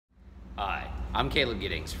Hi, I'm Caleb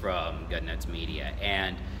Giddings from Gun Nuts Media,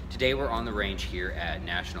 and today we're on the range here at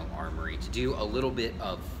National Armory to do a little bit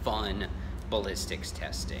of fun ballistics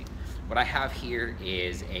testing. What I have here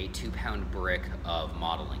is a 2-pound brick of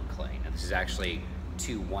modeling clay. Now this is actually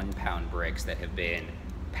 2 1-pound bricks that have been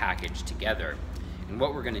packaged together. And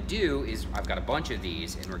what we're gonna do is, I've got a bunch of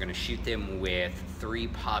these and we're gonna shoot them with 3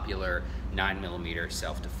 popular 9mm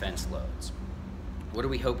self-defense loads. What do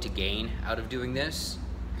we hope to gain out of doing this?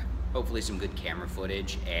 Hopefully some good camera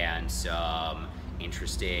footage and some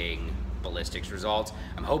interesting ballistics results.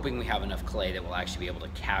 I'm hoping we have enough clay that we'll actually be able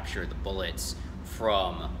to capture the bullets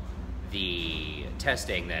from the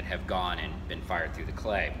testing that have gone and been fired through the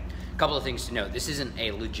clay. A couple of things to note: this isn't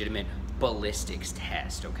a legitimate ballistics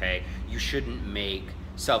test, okay? You shouldn't make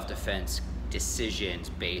self-defense decisions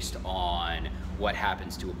based on what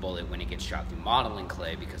happens to a bullet when it gets shot through modeling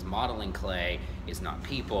clay, because modeling clay is not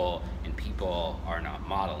people and people are not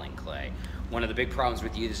modeling clay. One of the big problems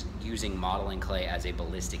with using modeling clay as a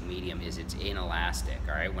ballistic medium is it's inelastic,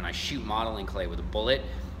 all right? When I shoot modeling clay with a bullet,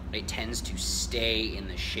 it tends to stay in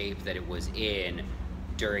the shape that it was in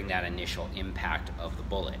during that initial impact of the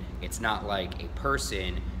bullet. It's not like a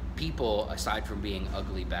person. People, aside from being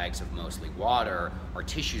ugly bags of mostly water, our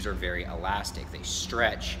tissues are very elastic. They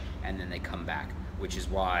stretch and then they come back, which is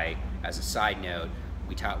why, as a side note,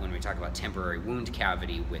 when we talk about temporary wound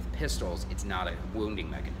cavity with pistols, it's not a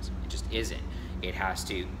wounding mechanism. It just isn't. It has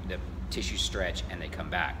to, the tissues stretch and they come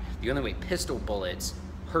back. The only way pistol bullets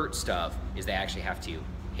hurt stuff is they actually have to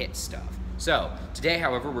hit stuff. So today,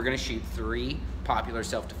 however, we're gonna shoot 3 popular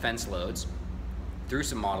self-defense loads through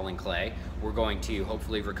some modeling clay. We're going to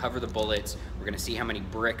hopefully recover the bullets. We're gonna see how many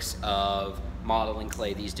bricks of modeling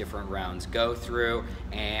clay these different rounds go through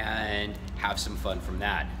and have some fun from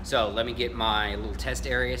that. So let me get my little test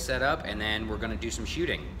area set up and then we're gonna do some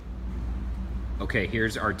shooting. Okay,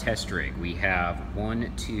 here's our test rig. We have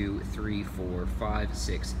 1, 2, 3, 4, 5,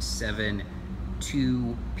 6, 7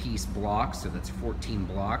 2-piece blocks, so that's 14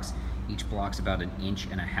 blocks. Each block's about 1.5 inches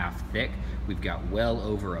thick. We've got well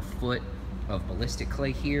over a foot of ballistic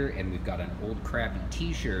clay here, and we've got an old crappy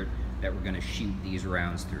t-shirt that we're gonna shoot these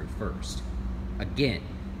rounds through first. Again,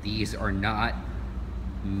 these are not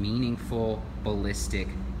meaningful ballistic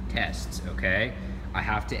tests, okay? I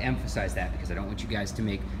have to emphasize that because I don't want you guys to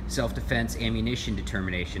make self-defense ammunition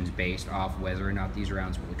determinations based off whether or not these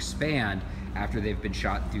rounds will expand after they've been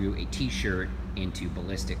shot through a t-shirt into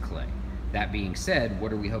ballistic clay. That being said,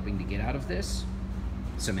 what are we hoping to get out of this?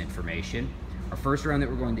 Some information. Our first round that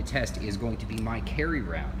we're going to test is going to be my carry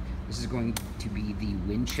round. This is going to be the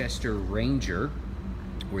Winchester Ranger,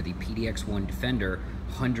 or the PDX1 Defender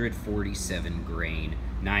 147 grain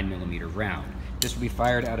 9mm round. This will be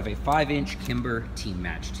fired out of a 5-inch Kimber Team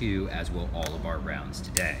Match 2, as will all of our rounds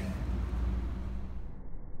today.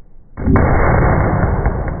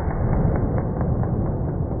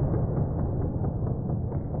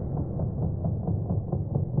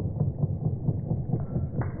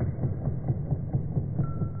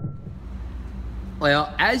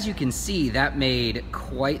 Well, as you can see, that made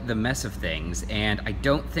quite the mess of things, and I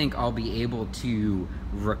don't think I'll be able to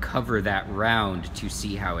recover that round to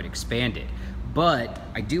see how it expanded. But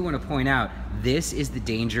I do want to point out, this is the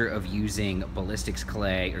danger of using ballistics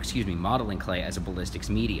clay, or excuse me, modeling clay as a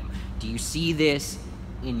ballistics medium. Do you see this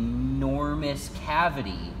enormous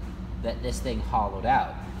cavity that this thing hollowed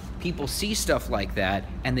out? People see stuff like that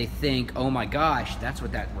and they think, oh my gosh, that's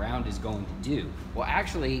what that round is going to do. Well,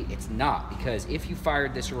 actually, it's not, because if you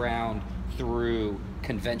fired this round through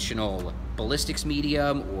conventional ballistics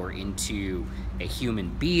medium or into a human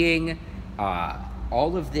being,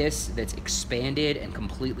 all of this that's expanded and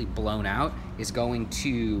completely blown out is going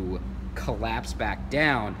to collapse back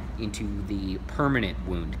down into the permanent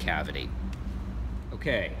wound cavity.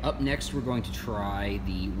 Okay, up next we're going to try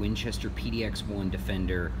the Winchester PDX1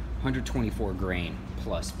 Defender 124 grain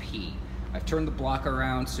plus P. I've turned the block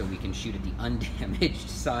around so we can shoot at the undamaged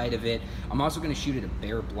side of it. I'm also going to shoot at a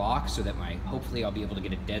bare block so that hopefully I'll be able to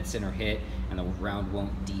get a dead center hit and the round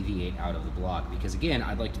won't deviate out of the block, because again,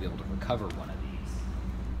 I'd like to be able to recover one of these.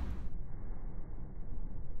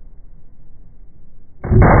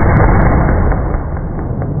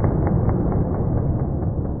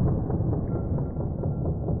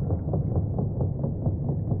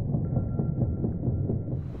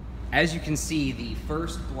 As you can see, the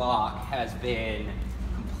first block has been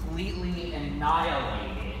completely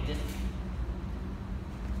annihilated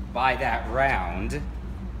by that round.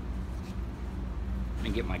 Let me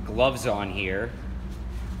get my gloves on here.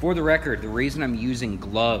 For the record, the reason I'm using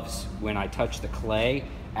gloves when I touch the clay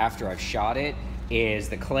after I've shot it is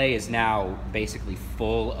the clay is now basically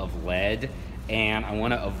full of lead, and I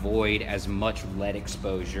want to avoid as much lead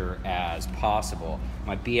exposure as possible.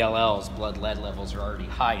 My BLL's blood lead levels are already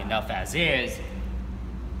high enough as is.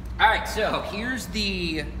 All right, so here's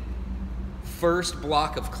the first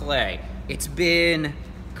block of clay. It's been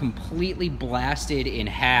completely blasted in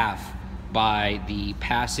half by the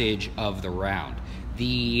passage of the round.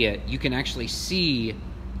 You can actually see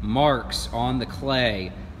marks on the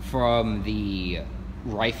clay from the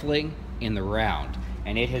rifling in the round,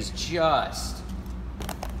 and it has just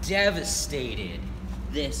devastated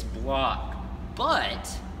this block. But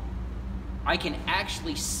I can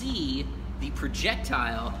actually see the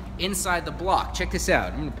projectile inside the block. Check this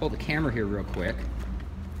out. I'm gonna pull the camera here real quick.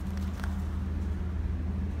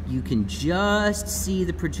 You can just see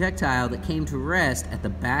the projectile that came to rest at the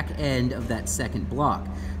back end of that second block.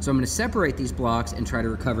 So I'm gonna separate these blocks and try to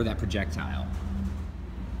recover that projectile.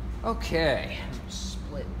 Okay, I'm gonna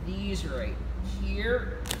split these right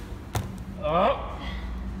here. Oh.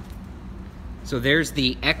 So there's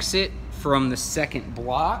the exit from the second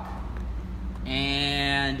block,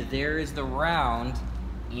 and there is the round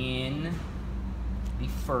in the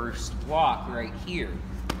first block right here.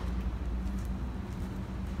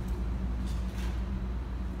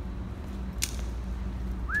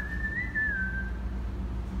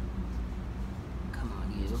 Come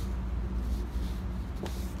on, you.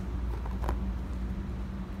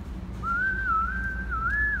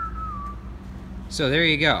 So there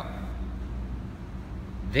you go.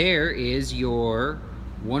 There is your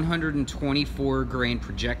 124 grain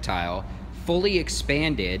projectile, fully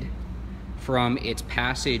expanded from its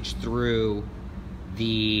passage through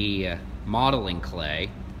the modeling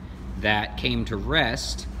clay that came to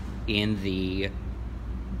rest in the,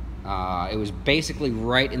 it was basically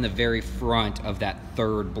right in the very front of that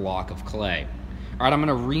third block of clay. All right, I'm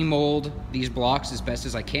gonna remold these blocks as best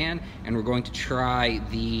as I can, and we're going to try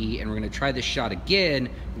this shot again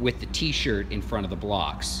with the t-shirt in front of the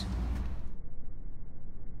blocks.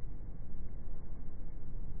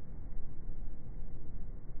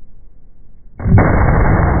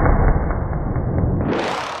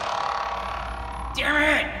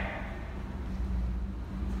 Damn it!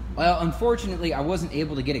 Well, unfortunately, I wasn't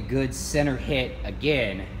able to get a good center hit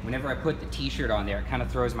again. Whenever I put the t-shirt on there, it kind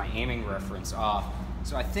of throws my aiming reference off.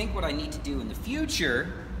 So I think what I need to do in the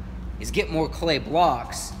future is get more clay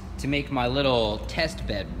blocks to make my little test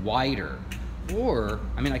bed wider. Or,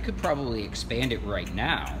 I mean, I could probably expand it right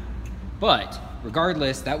now. But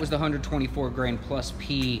regardless, that was the 124 grain plus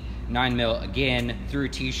P 9mm again through a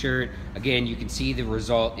t-shirt. Again, you can see the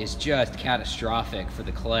result is just catastrophic for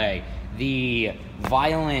the clay. The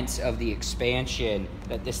violence of the expansion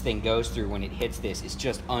that this thing goes through when it hits this is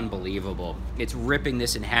just unbelievable. It's ripping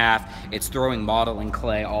this in half. It's throwing modeling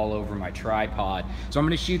clay all over my tripod. So I'm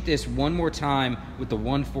gonna shoot this one more time with the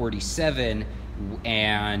 147,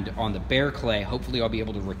 and on the bare clay, hopefully I'll be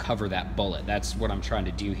able to recover that bullet. That's what I'm trying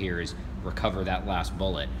to do here, is recover that last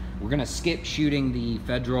bullet. We're gonna skip shooting the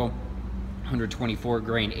Federal 124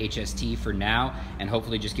 grain HST for now, and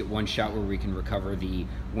hopefully just get one shot where we can recover the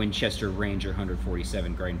Winchester Ranger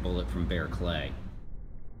 147 grain bullet from bare clay.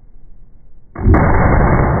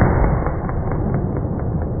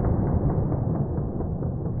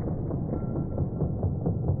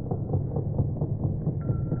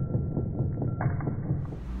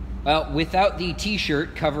 Well, without the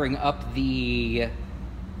t-shirt covering up the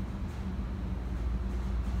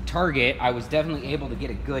target, I was definitely able to get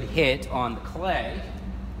a good hit on the clay.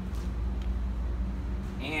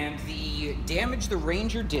 And the damage the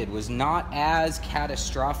Ranger did was not as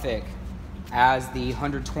catastrophic as the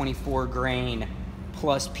 124 grain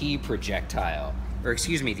plus P projectile. Or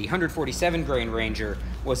excuse me, the 147 grain Ranger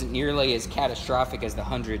wasn't nearly as catastrophic as the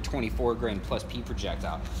 124 grain plus P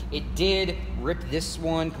projectile. It did rip this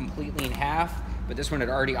one completely in half, but this one had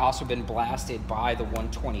already also been blasted by the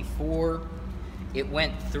 124. It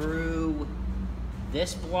went through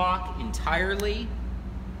this block entirely.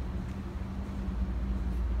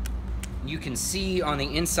 You can see on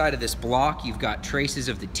the inside of this block, you've got traces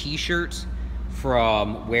of the t-shirt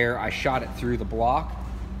from where I shot it through the block.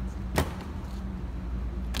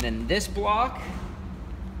 And then this block,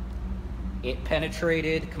 it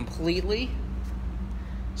penetrated completely.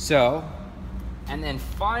 So, and then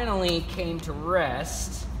finally came to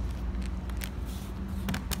rest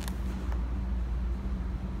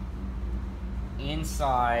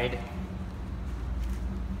inside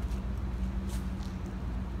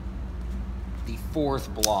the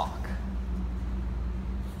fourth block.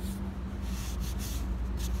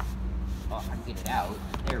 Oh, if I can get it out.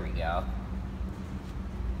 There we go.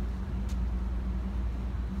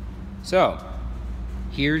 So,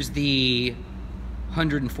 here's the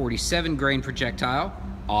 147 grain projectile,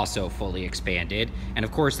 also fully expanded. And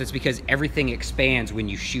of course, that's because everything expands when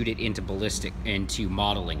you shoot it into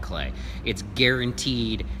modeling clay. It's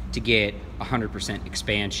guaranteed to get 100%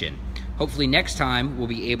 expansion. Hopefully next time we'll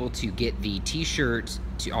be able to get the t-shirt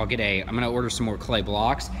I'm gonna order some more clay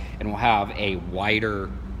blocks, and we'll have a wider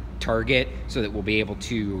target so that we'll be able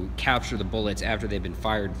to capture the bullets after they've been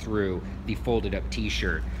fired through the folded up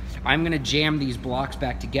t-shirt. I'm gonna jam these blocks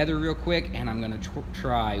back together real quick, and I'm gonna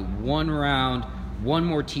try one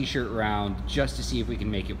more t-shirt round, just to see if we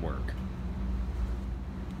can make it work.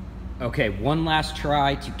 Okay, one last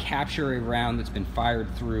try to capture a round that's been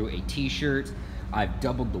fired through a t-shirt. I've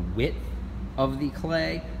doubled the width of the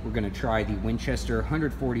clay. We're gonna try the Winchester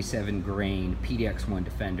 147 grain PDX1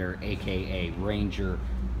 Defender, AKA Ranger,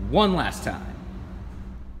 one last time.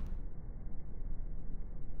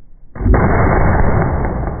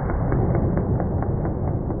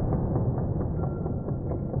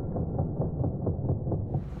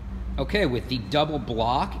 Okay, with the double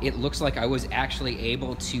block, it looks like I was actually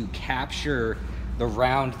able to capture the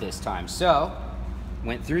round this time. So,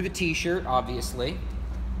 went through the t-shirt, obviously.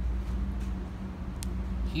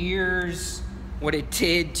 Here's what it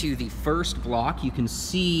did to the first block. You can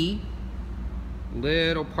see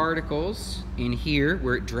little particles in here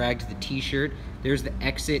where it dragged the t-shirt. There's the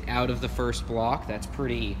exit out of the first block. That's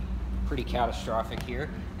pretty catastrophic here.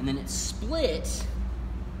 And then it split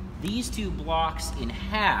these two blocks in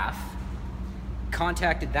half,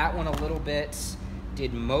 contacted that one a little bit,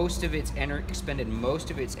 expended most of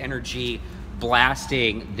its energy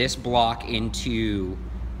blasting this block into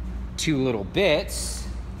two little bits.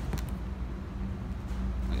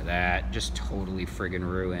 Look at that, just totally friggin'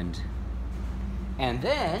 ruined. And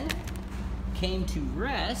then came to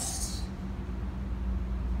rest,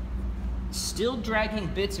 still dragging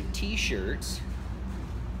bits of t-shirts.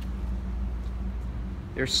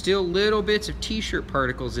 There's still little bits of t-shirt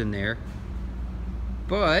particles in there,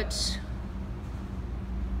 but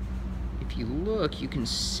if you look, you can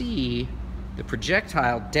see the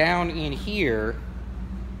projectile down in here.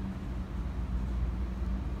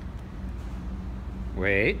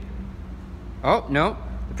 Wait. Oh, no.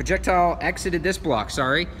 The projectile exited this block,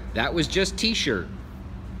 sorry. That was just t-shirt.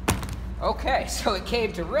 Okay, so it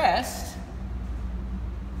came to rest.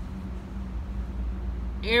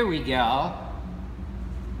 Here we go.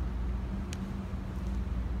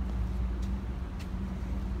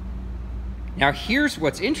 Now here's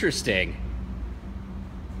what's interesting.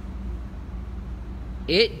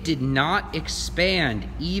 It did not expand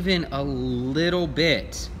even a little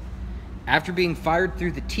bit. After being fired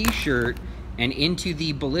through the t-shirt and into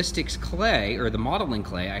the ballistics clay, or the modeling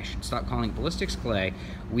clay, I should stop calling it ballistics clay,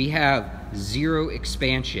 we have zero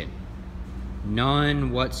expansion.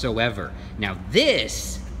 None whatsoever. Now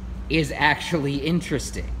this is actually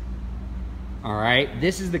interesting. All right,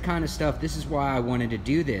 this is the kind of stuff, this is why I wanted to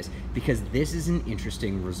do this, because this is an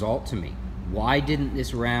interesting result to me. Why didn't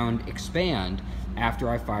this round expand after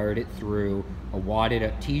I fired it through a wadded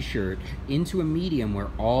up t-shirt into a medium where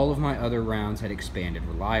all of my other rounds had expanded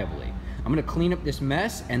reliably? I'm gonna clean up this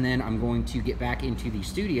mess, and then I'm going to get back into the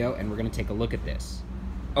studio and we're gonna take a look at this.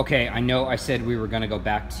 Okay, I know I said we were gonna go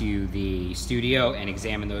back to the studio and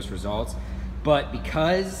examine those results, but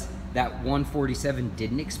because that 147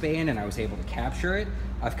 didn't expand and I was able to capture it,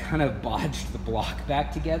 I've kind of bodged the block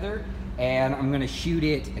back together, and I'm gonna shoot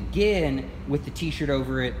it again with the t-shirt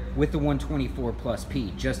over it with the 124 plus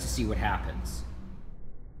P just to see what happens.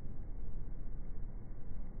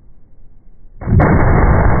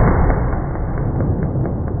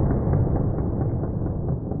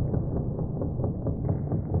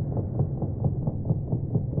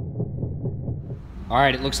 All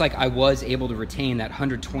right, it looks like I was able to retain that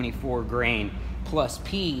 124 grain plus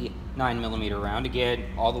P 9mm round. Again,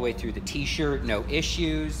 all the way through the t-shirt, no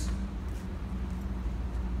issues.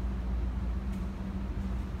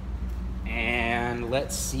 And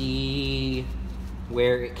let's see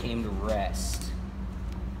where it came to rest.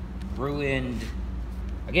 Ruined.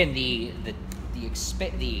 Again, the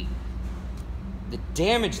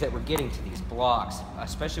damage that we're getting to these blocks,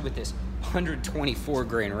 especially with this 124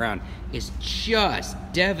 grain round, is just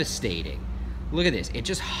devastating. Look at this, it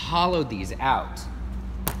just hollowed these out.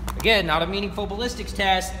 Again, not a meaningful ballistics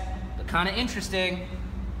test, but kind of interesting.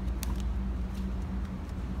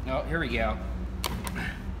 Oh, here we go.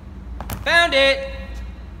 Found it!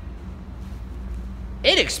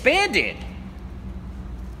 It expanded!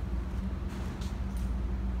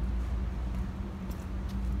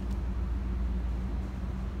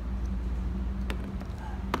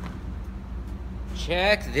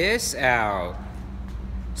 Check this out.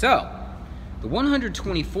 So, the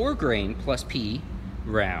 124 grain plus P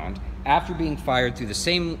round, after being fired through the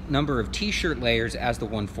same number of t-shirt layers as the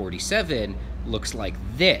 147, looks like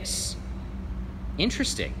this.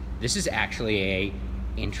 Interesting. This is actually a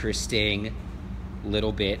interesting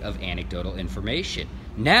little bit of anecdotal information.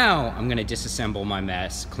 Now I'm gonna disassemble my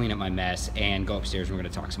mess, clean up my mess, and go upstairs and we're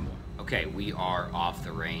gonna talk some more. Okay, we are off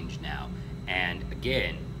the range now. And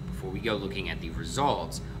again, before we go looking at the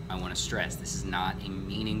results, I wanna stress this is not a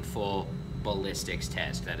meaningful ballistics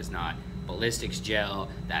test. That is not ballistics gel,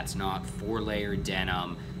 that's not 4-layer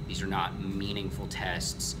denim. These are not meaningful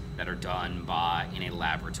tests that are done in a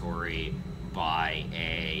laboratory by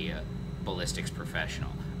a ballistics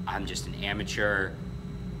professional. I'm just an amateur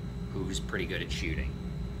who's pretty good at shooting.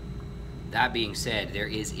 That being said, there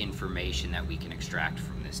is information that we can extract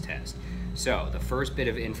from this test. So the first bit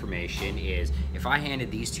of information is, if I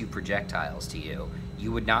handed these two projectiles to you,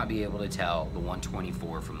 you would not be able to tell the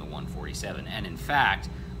 124 from the 147. And in fact,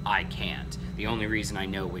 I can't. The only reason I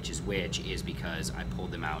know which is which is because I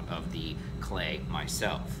pulled them out of the clay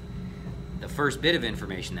myself. The first bit of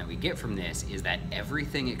information that we get from this is that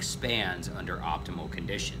everything expands under optimal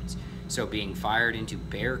conditions. So being fired into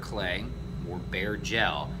bare clay or bare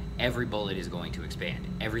gel, every bullet is going to expand.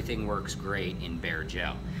 Everything works great in bare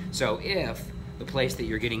gel. So if the place that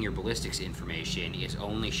you're getting your ballistics information is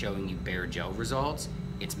only showing you bare gel results,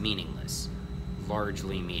 it's meaningless.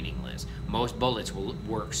 Largely meaningless. Most bullets will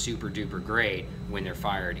work super duper great when they're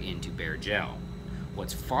fired into bare gel.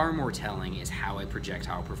 What's far more telling is how a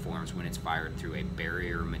projectile performs when it's fired through a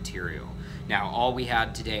barrier material. Now, all we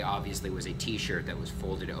had today obviously was a t-shirt that was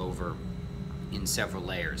folded over in several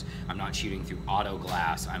layers. I'm not shooting through auto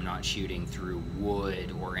glass, I'm not shooting through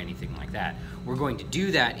wood or anything like that. We're going to do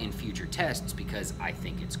that in future tests because I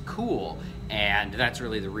think it's cool, and that's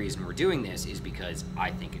really the reason we're doing this, is because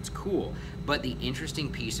I think it's cool. But the interesting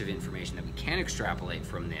piece of information that we can extrapolate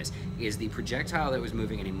from this is the projectile that was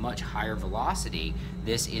moving at a much higher velocity.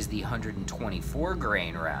 This is the 124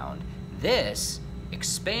 grain round. This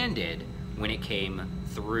expanded when it came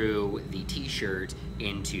through the t-shirt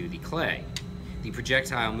into the clay. The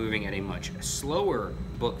projectile moving at a much slower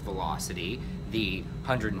book velocity, the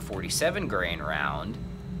 147 grain round,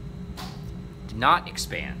 did not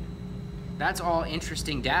expand. That's all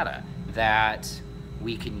interesting data that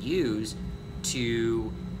we can use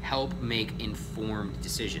to help make informed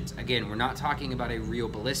decisions. Again, we're not talking about a real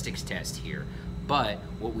ballistics test here, but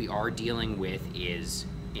what we are dealing with is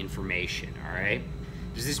information, all right?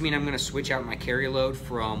 Does this mean I'm gonna switch out my carry load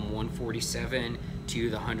from 147 to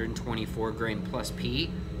the 124 grain plus P?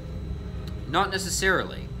 Not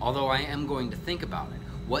necessarily, although I am going to think about it.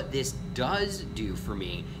 What this does do for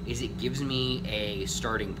me is it gives me a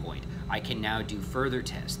starting point. I can now do further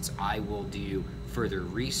tests. I will do further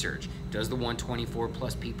research. Does the 124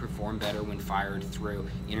 plus P perform better when fired through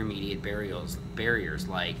intermediate barriers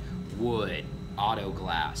like wood, auto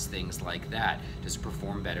glass, things like that? Does it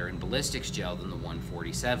perform better in ballistics gel than the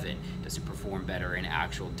 147? Does it perform better in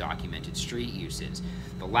actual documented street uses?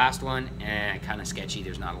 The last one, kind of sketchy.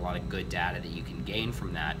 There's not a lot of good data that you can gain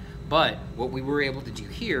from that. But what we were able to do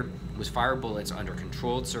here was fire bullets under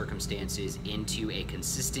controlled circumstances into a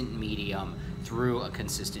consistent medium through a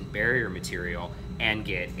consistent barrier material and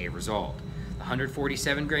get a result. The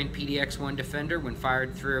 147 grain PDX1 Defender, when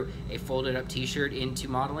fired through a folded up t-shirt into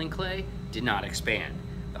modeling clay, did not expand.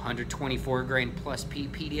 The 124 grain plus P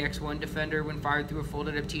PDX1 Defender, when fired through a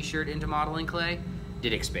folded up t-shirt into modeling clay,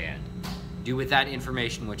 did expand. Do with that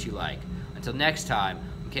information what you like. Until next time,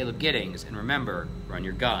 I'm Caleb Giddings, and remember, run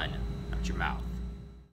your gun, not your mouth.